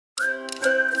What's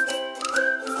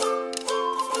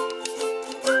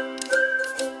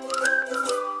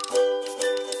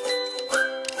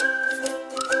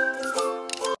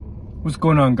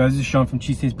going on, guys? This is Sean from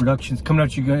Cheese Taste Productions, coming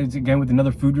at you guys again with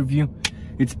another food review.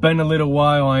 It's been a little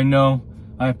while, I know.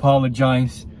 I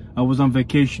apologize. I was on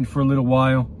vacation for a little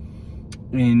while,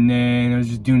 and then I was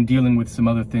just dealing with some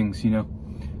other things, you know.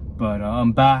 But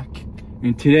I'm back,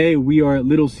 and today we are at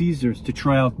Little Caesars to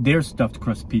try out their stuffed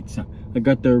crust pizza. I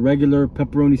got their regular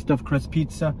pepperoni stuffed crust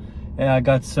pizza, and I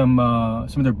got some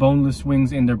of their boneless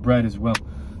wings and their bread as well.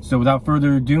 So without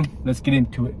further ado, let's get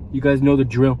into it. You guys know the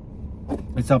drill.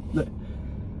 Let's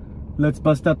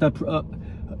bust out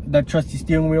that trusty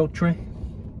steering wheel tray.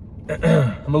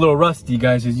 I'm a little rusty,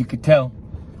 guys, as you could tell,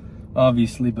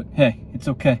 obviously, but hey, it's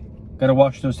okay. Gotta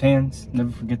wash those hands,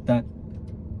 never forget that.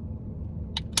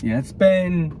 Yeah, it's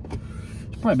probably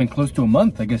been close to a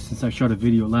month, I guess, since I shot a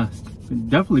video last. It's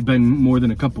definitely been more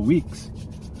than a couple weeks,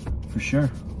 for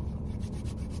sure.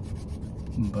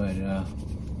 But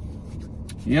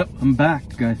yep, I'm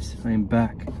back, guys. I am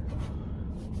back.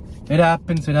 It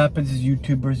happens as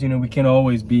YouTubers, you know. We can't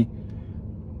always be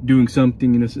doing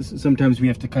something, you know. Sometimes we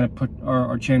have to kind of put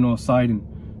our channel aside and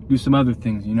do some other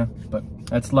things, you know. But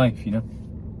that's life, you know.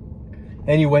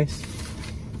 Anyways,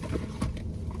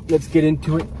 let's get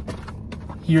into it.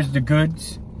 Here's the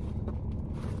goods.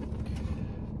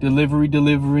 Delivery.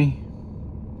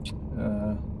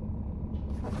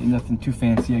 Nothing too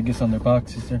fancy, I guess, on their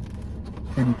boxes. They're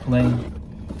pretty plain.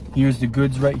 Here's the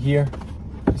goods right here.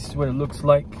 This is what it looks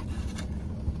like.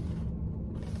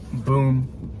 Boom.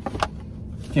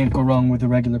 Can't go wrong with a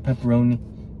regular pepperoni.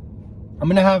 I'm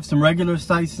gonna have some regular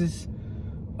slices,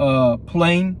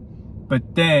 plain,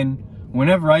 but then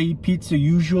whenever I eat pizza,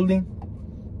 usually,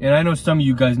 and I know some of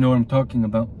you guys know what I'm talking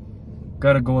about,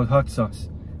 gotta go with hot sauce.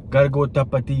 Gotta go with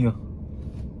tapatio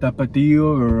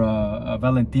or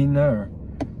Valentina, or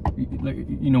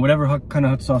you know, whatever kind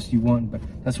of hot sauce you want. But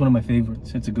that's one of my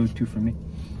favorites. It's a go-to for me.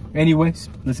 Anyways,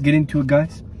 let's get into it,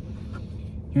 guys.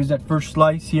 Here's that first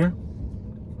slice here.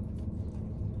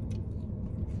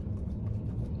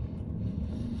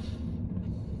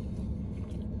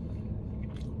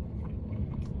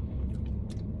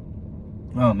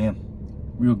 Oh man,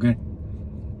 real good.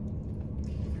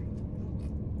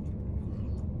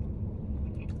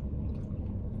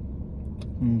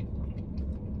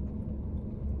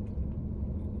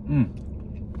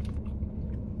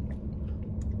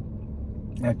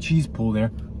 That cheese pull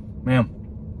there, man.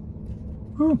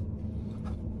 Whew.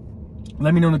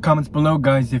 Let me know in the comments below,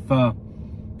 guys, if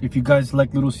you guys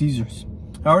like Little Caesars.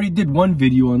 I already did one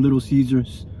video on Little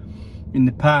Caesars in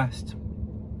the past.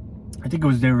 I think it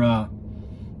was their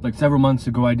like several months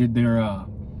ago. I did their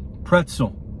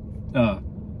pretzel.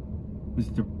 Was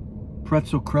it the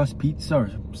pretzel crust pizza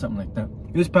or something like that?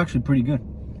 It was actually pretty good.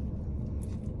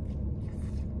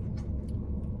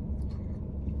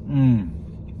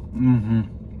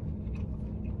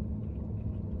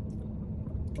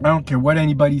 I don't care what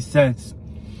anybody says.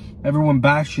 Everyone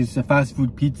bashes a fast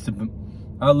food pizza, but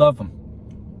I love them.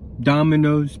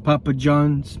 Domino's, Papa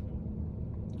John's,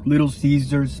 Little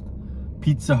Caesars,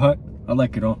 Pizza Hut. I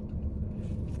like it all.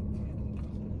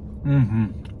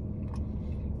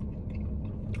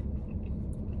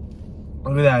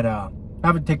 Look at that. I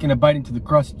haven't taken a bite into the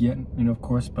crust yet, you know, of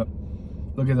course, but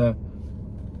look at that.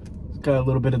 It's got a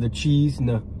little bit of the cheese and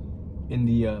the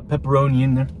pepperoni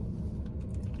in there.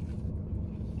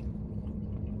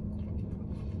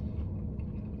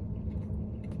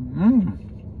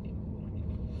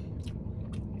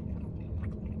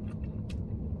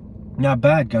 Not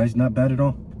bad, guys. Not bad at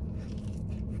all.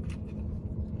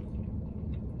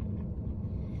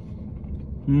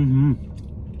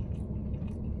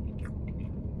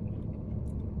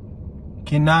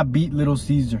 Cannot beat Little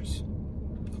Caesars.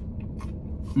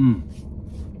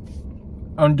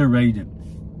 Underrated.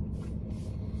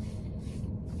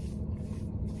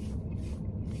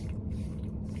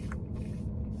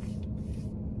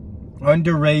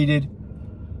 Underrated.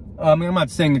 I mean, I'm not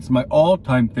saying it's my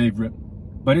all-time favorite,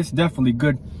 but it's definitely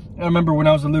good. I remember when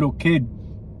I was a little kid,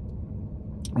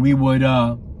 we would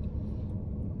go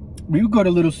to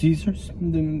Little Caesars.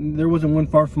 There wasn't one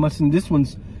far from us, and this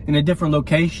one's in a different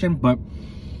location, but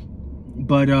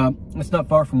it's not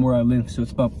far from where I live, so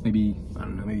it's about maybe, I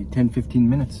don't know, maybe 10-15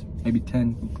 minutes, maybe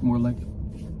 10 more like,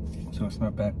 so it's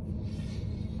not bad.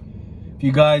 If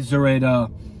you guys are at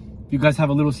if you guys have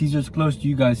a Little Caesars close to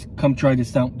you guys, come try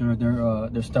this out.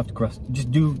 Their stuffed crust.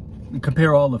 Just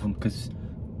compare all of them, because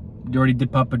they already did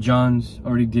Papa John's,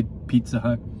 already did Pizza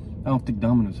Hut. I don't think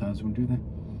Domino's has one, do they?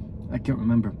 I can't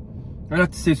remember. I'd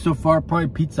have to say so far, probably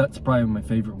Pizza Hut's probably my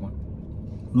favorite one.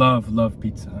 Love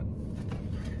Pizza Hut.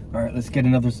 All right, let's get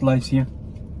another slice here.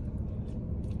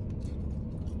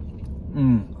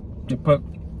 They put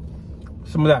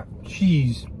some of that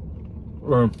cheese,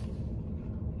 or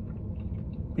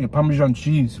Parmesan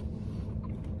cheese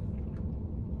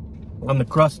on the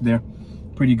crust there.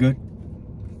 Pretty good.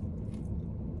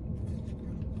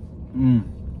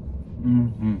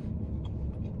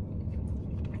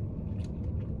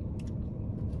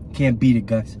 Can't beat it,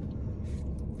 guys.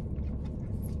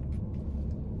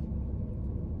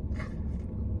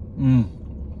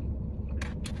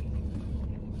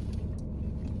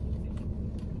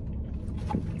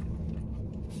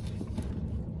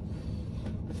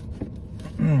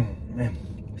 Man,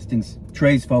 this thing's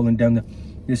tray's falling down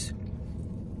this.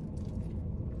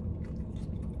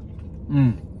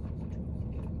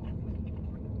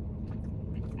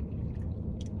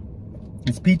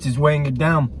 This pizza's weighing it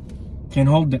down. Can't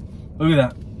hold it. Look at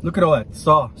that. Look at all that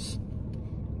sauce.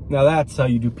 Now that's how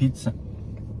you do pizza.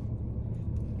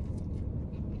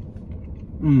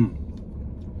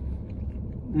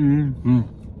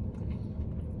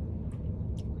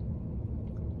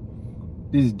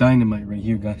 This is dynamite right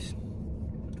here, guys.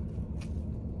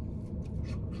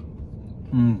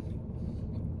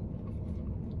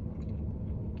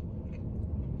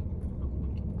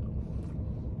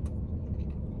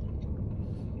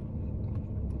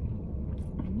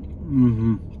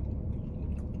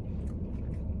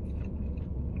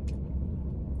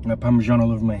 Got Parmesan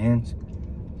all over my hands.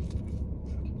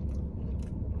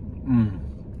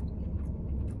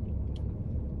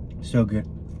 So good.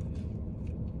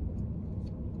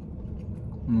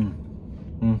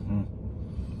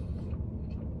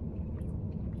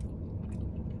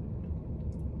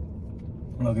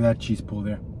 Look at that cheese pull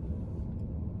there.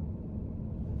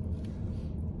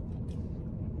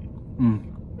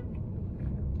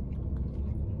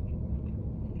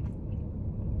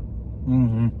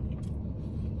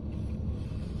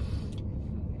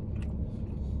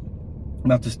 I'm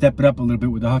about to step it up a little bit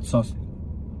with the hot sauce.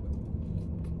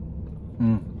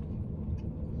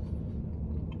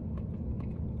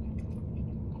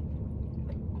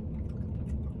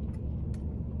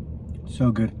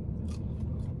 So good.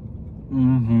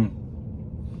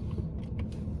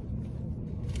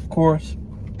 Of course,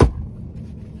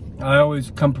 I always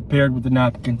come prepared with the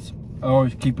napkins. I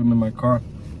always keep them in my car.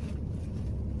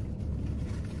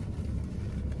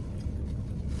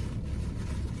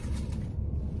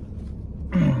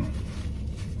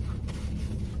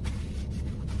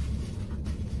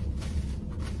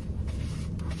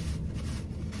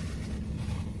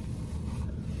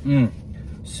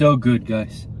 So good,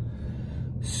 guys.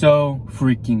 So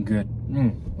freaking good. I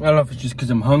don't know if it's just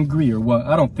because I'm hungry or what.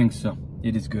 I don't think so.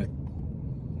 It is good.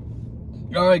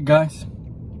 All right, guys.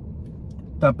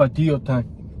 Tapatio time.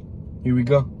 Here we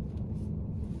go.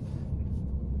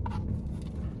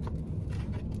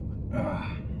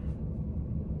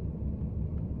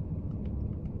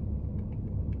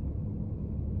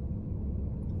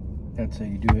 That's how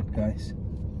you do it, guys.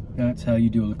 That's how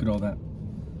you do it. Look at all that.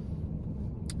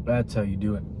 That's how you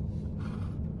do it.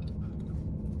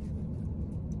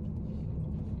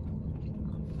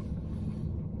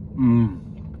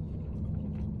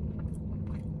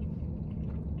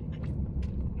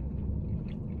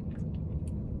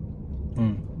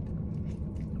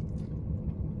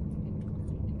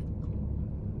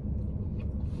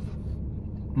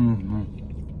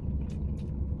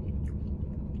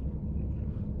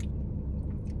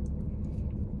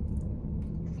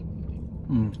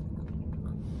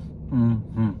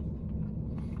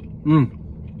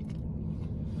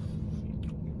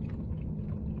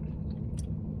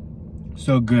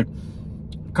 So good.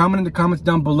 Comment in the comments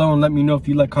down below and let me know if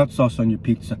you like hot sauce on your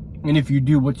pizza. And if you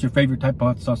do, what's your favorite type of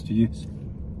hot sauce to use?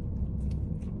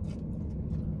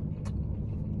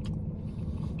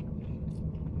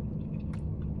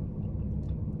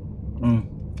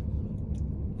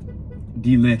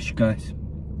 Delish, guys.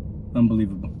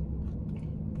 Unbelievable.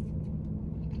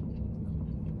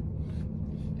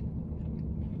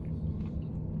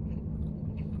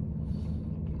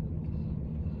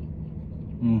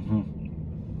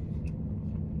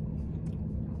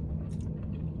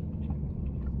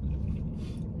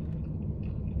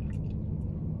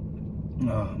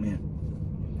 Oh, man.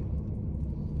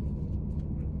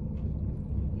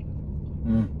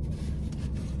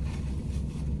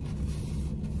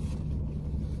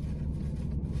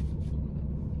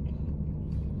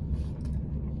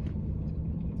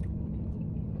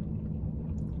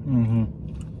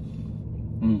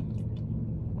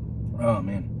 Oh,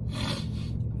 man.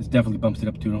 This definitely bumps it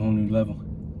up to a whole new level.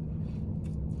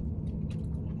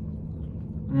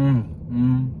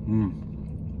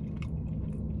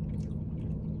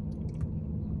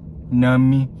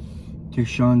 nummy to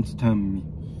Sean's tummy.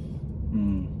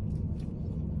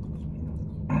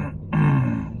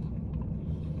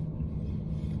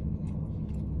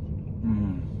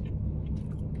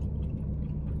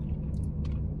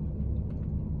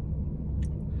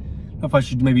 If I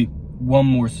should maybe one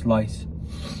more slice,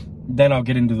 then I'll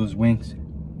get into those wings.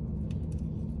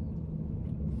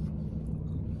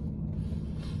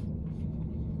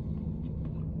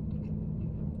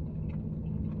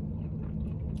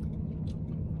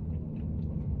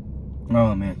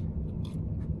 Oh man.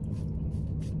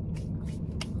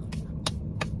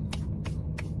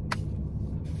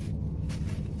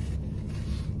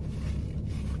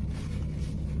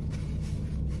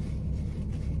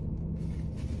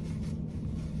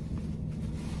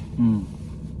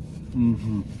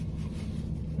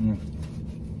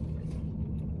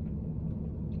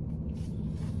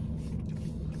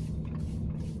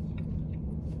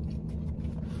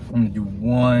 I'm gonna do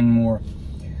one more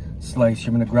slice.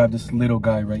 I'm gonna grab this little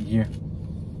guy right here.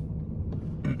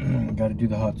 Gotta do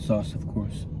the hot sauce, of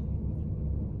course.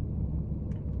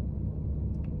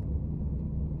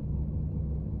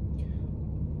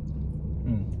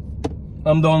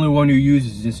 I'm the only one who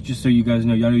uses this, just so you guys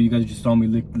know. I know you guys just saw me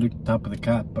lick the top of the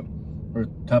cap, or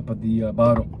top of the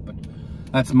bottle, but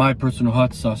that's my personal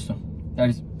hot sauce, so I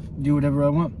just do whatever I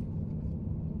want.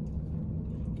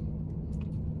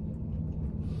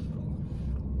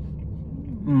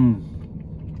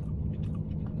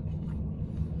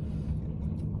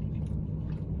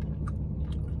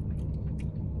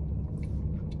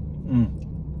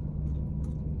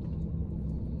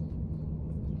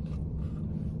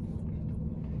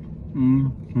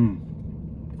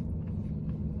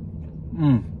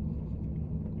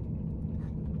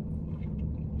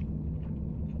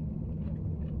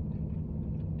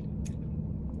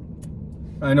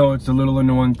 I know it's a little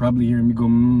annoying probably hearing me go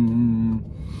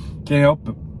can't help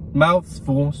it. Mouth's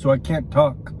full, so I can't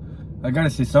talk. I gotta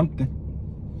say something.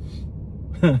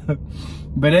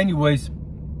 But anyways,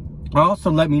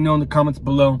 also let me know in the comments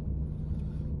below,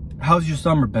 how's your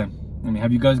summer been? I mean,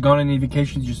 have you guys gone on any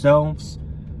vacations yourselves?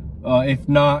 If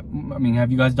not, I mean,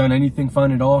 have you guys done anything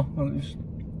fun at all? Just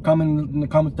comment in the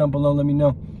comments down below, let me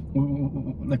know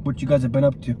like what you guys have been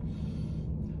up to.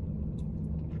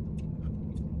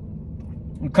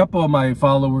 A couple of my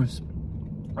followers,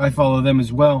 I follow them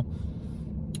as well.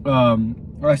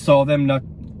 I saw them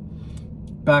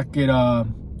back at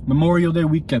Memorial Day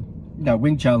weekend. That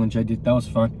wing challenge I did, that was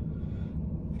fun.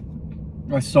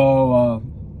 I saw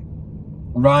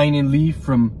Ryan and Lee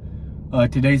from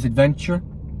Today's Adventure,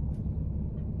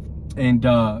 and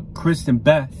Chris and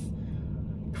Beth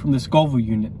from the Scoville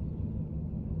unit.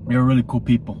 They're really cool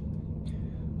people.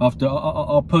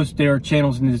 I'll post their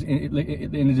channels in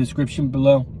the description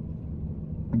below.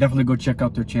 Definitely go check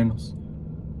out their channels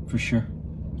for sure.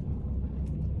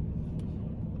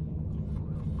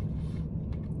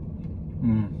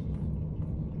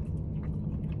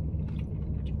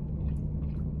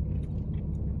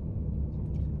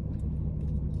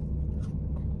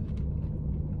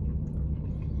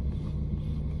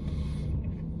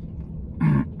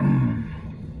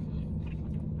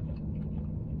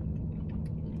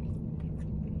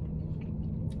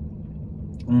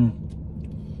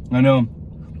 I know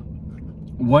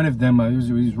one of them, it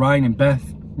was Ryan and Beth.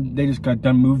 They just got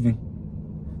done moving.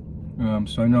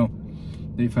 So I know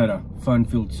they've had a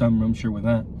fun-filled summer, I'm sure, with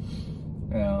that.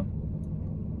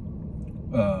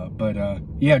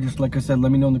 Yeah, just like I said,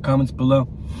 let me know in the comments below.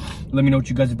 Let me know what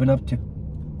you guys have been up to.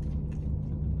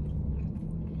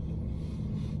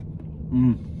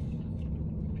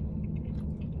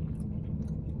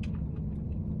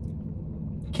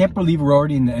 Can't believe we're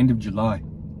already in the end of July.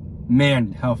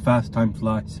 Man, how fast time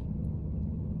flies.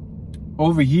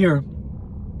 Over here,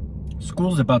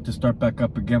 school's about to start back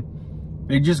up again.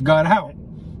 They just got out,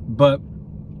 but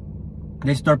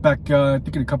they start back, I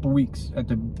think, in a couple weeks. At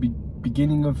the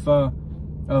beginning of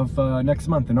next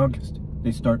month, in August,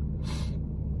 they start.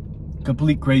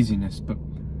 Complete craziness, but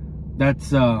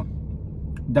that's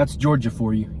Georgia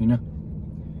for you, you know.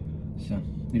 So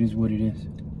it is what it is.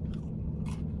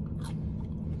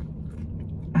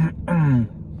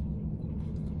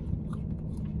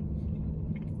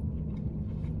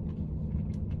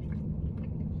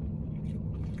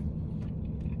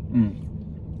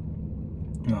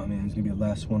 Oh man, it's gonna be the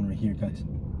last one right here, guys.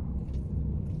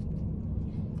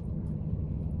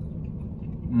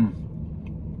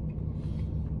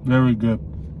 Very good.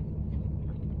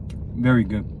 Very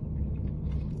good.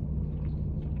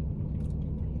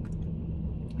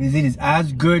 Is it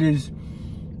as good as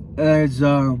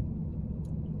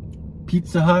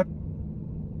Pizza Hut?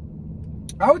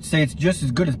 I would say it's just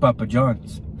as good as Papa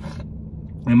John's.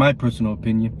 in my personal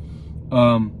opinion.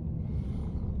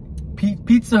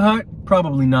 Pizza Hut,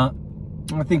 probably not.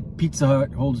 I think Pizza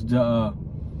Hut holds the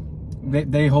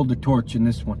they hold the torch in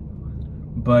this one,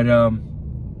 but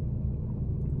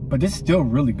this is still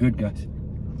really good, guys.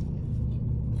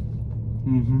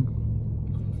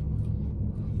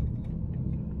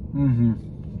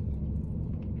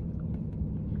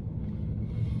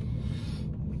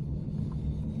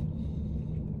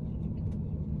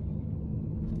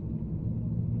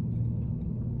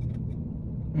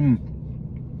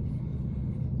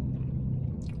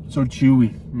 So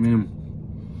chewy, man.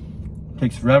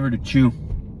 Takes forever to chew.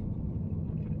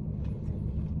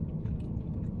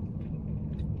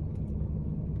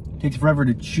 Takes forever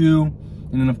to chew,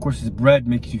 and then of course this bread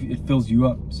makes you, it fills you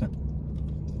up. So.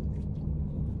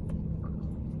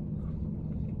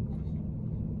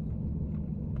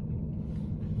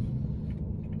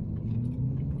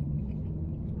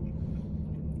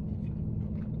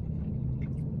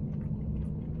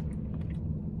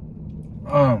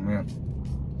 Oh man,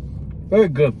 very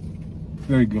good,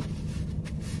 very good.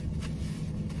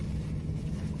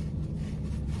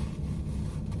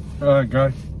 All right,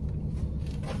 guys.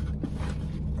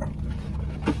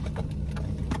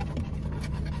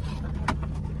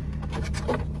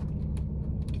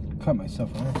 Cut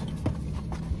myself off.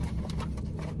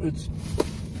 Let's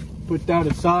put that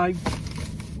aside.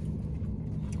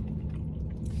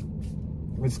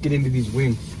 Let's get into these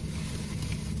wings.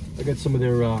 I got some of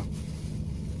their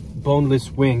boneless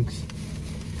wings.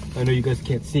 I know you guys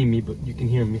can't see me, but you can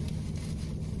hear me.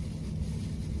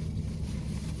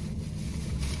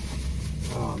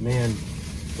 Oh man,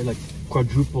 they're like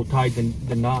quadruple tied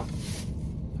the knot.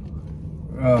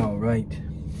 All right.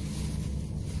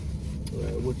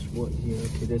 What's what here?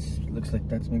 Okay, this looks like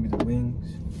that's maybe the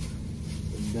wings.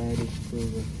 And that is for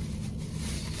the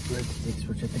breadsticks,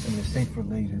 which I think I'm gonna save for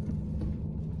later.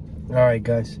 All right,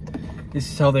 guys.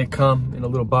 This is how they come in a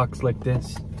little box like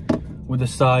this, with a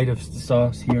side of the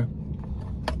sauce here.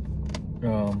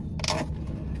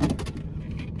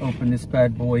 Open this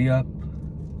bad boy up.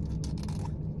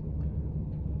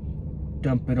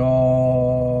 Dump it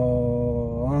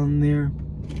all on there.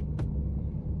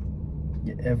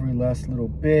 Get every last little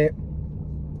bit.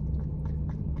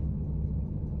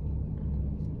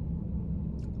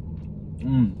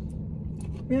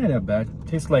 Yeah, not that bad.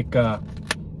 Tastes like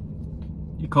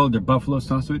you call it their buffalo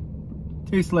sauce. So it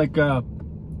tastes like no,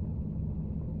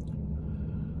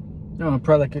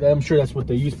 probably like, I'm sure that's what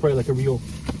they use. Probably like a real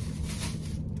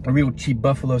cheap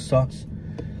buffalo sauce.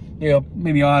 You know,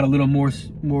 maybe I'll add a little more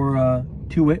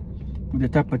to it with the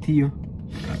tapatio.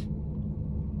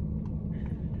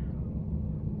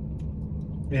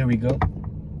 There we go.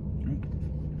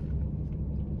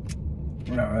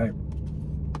 All right.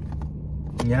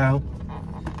 Now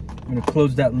I'm gonna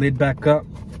close that lid back up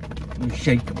and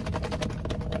shake them.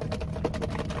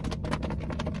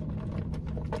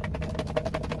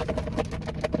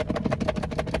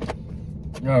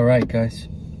 All right, guys.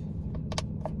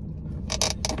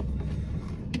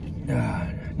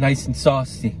 Nice and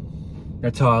saucy.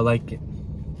 That's how I like it.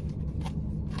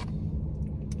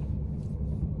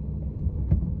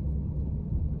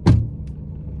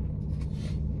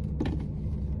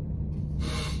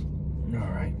 All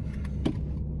right.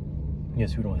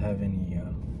 Guess we don't have any.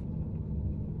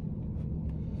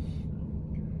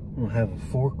 We don't have a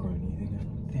fork or anything, I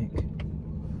don't think.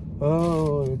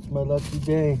 Oh, it's my lucky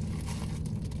day.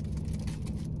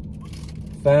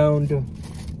 Found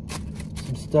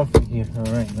some stuff in here. All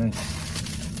right, nice.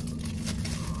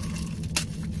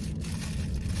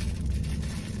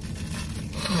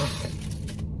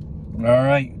 All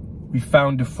right, we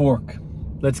found a fork.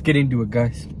 Let's get into it,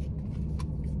 guys.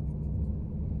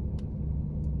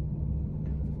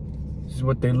 This is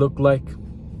what they look like.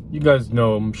 You guys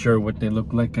know, I'm sure, what they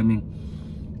look like. I mean,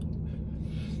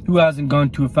 who hasn't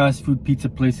gone to a fast food pizza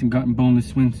place and gotten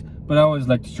boneless wings? But I always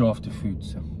like to show off the food,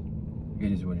 so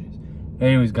it is what it is.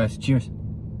 Anyways, guys, cheers.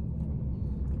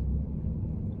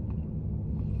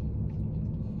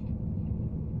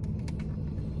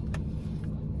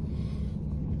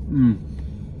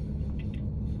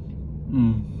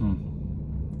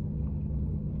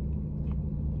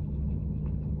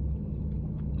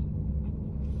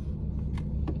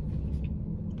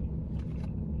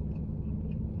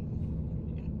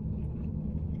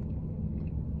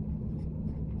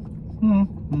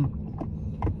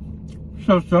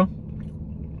 So.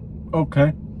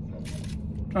 Okay.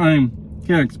 I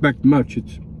can't expect much.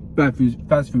 It's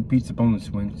fast food pizza boneless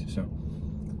wings, so.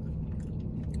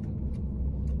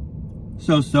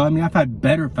 I mean, I've had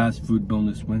better fast food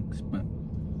boneless wings, but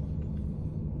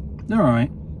they're all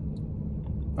right.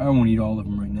 I won't eat all of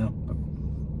them right now, but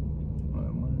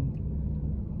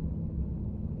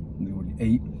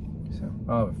 8. So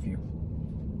I'll have a few.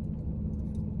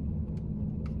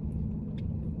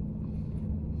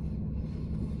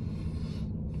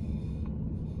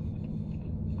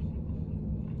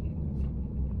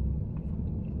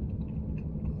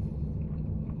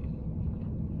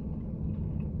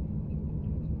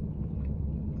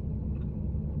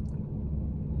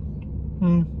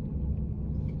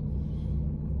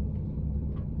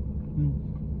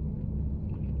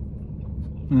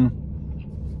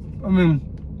 I mean,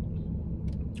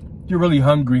 if you're really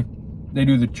hungry, they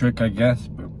do the trick, I guess,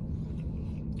 but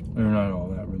they're not all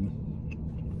that really.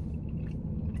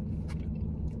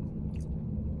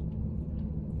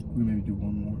 We'll maybe do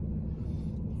one more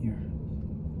here.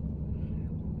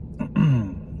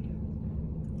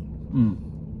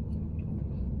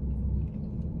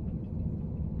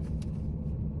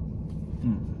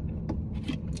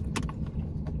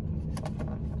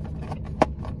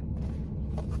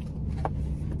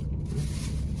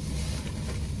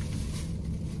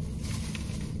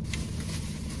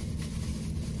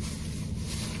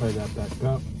 Try that back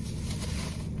up.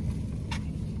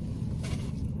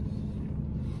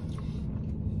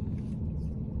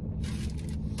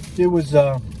 It was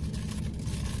so.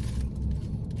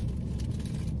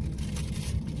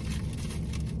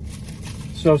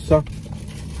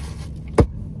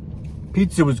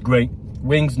 Pizza was great.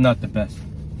 Wings not the best.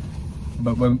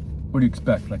 But what do you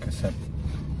expect, like I said?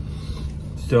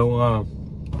 So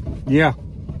yeah.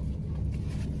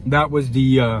 That was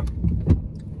the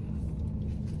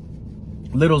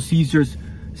Little Caesars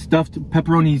stuffed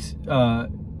pepperonis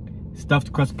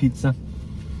stuffed crust pizza.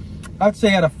 I'd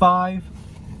say out of 5,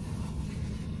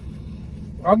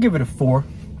 I'll give it a 4.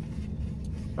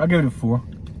 I'll give it a 4.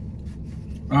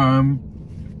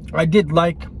 I did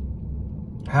like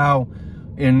how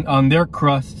on their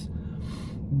crust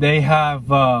they have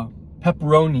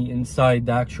pepperoni inside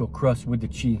the actual crust with the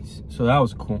cheese, so that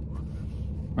was cool.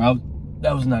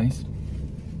 That was nice.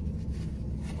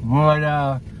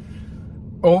 But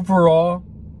overall,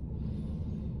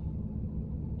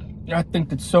 I think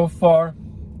that so far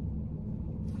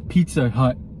Pizza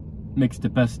Hut makes the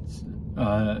best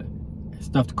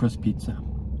stuffed crust pizza.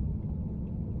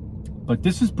 But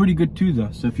this is pretty good too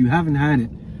though, so if you haven't had it,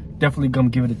 definitely come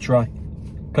give it a try.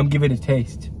 Come give it a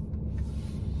taste.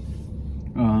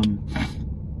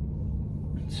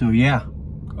 So yeah,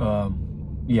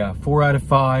 4 out of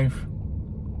 5.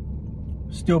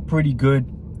 Still pretty good.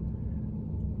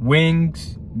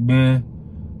 Wings, meh.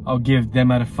 I'll give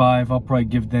them out of 5. I'll probably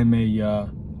give them a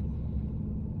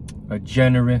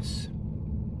generous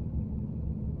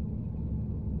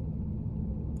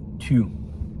 2.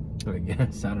 I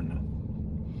guess, I don't know.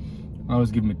 I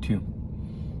always give them a 2.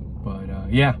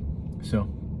 But yeah, so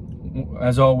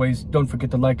as always, don't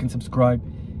forget to like and subscribe.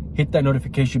 Hit that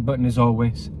notification button as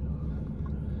always.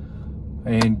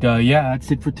 And yeah,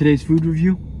 that's it for today's food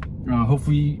review.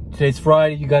 Hopefully today's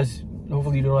Friday, you guys,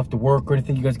 hopefully you don't have to work or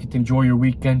anything. You guys get to enjoy your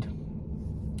weekend.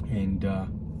 And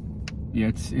yeah,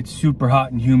 it's super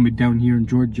hot and humid down here in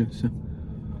Georgia. So,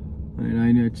 and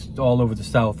I know it's all over the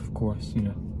South, of course. You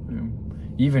know,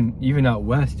 even out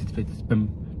west,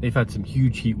 they've had some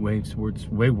huge heat waves where it's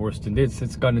way worse than this.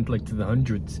 It's gotten like to the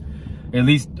hundreds. At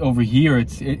least over here,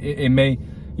 it may,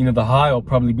 you know, the high will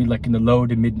probably be like in the low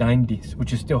to mid 90s,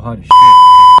 which is still hot as shit.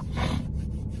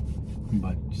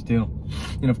 But still,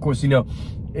 and of course, you know,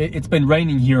 it's been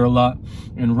raining here a lot,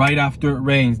 and right after it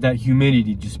rains, that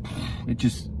humidity just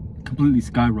completely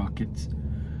skyrockets.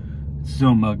 It's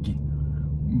so muggy.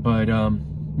 But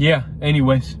yeah,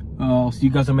 anyways, I'll see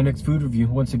you guys on my next food review.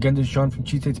 Once again, this is Sean from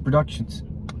Cheese Productions.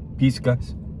 Peace,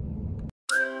 guys.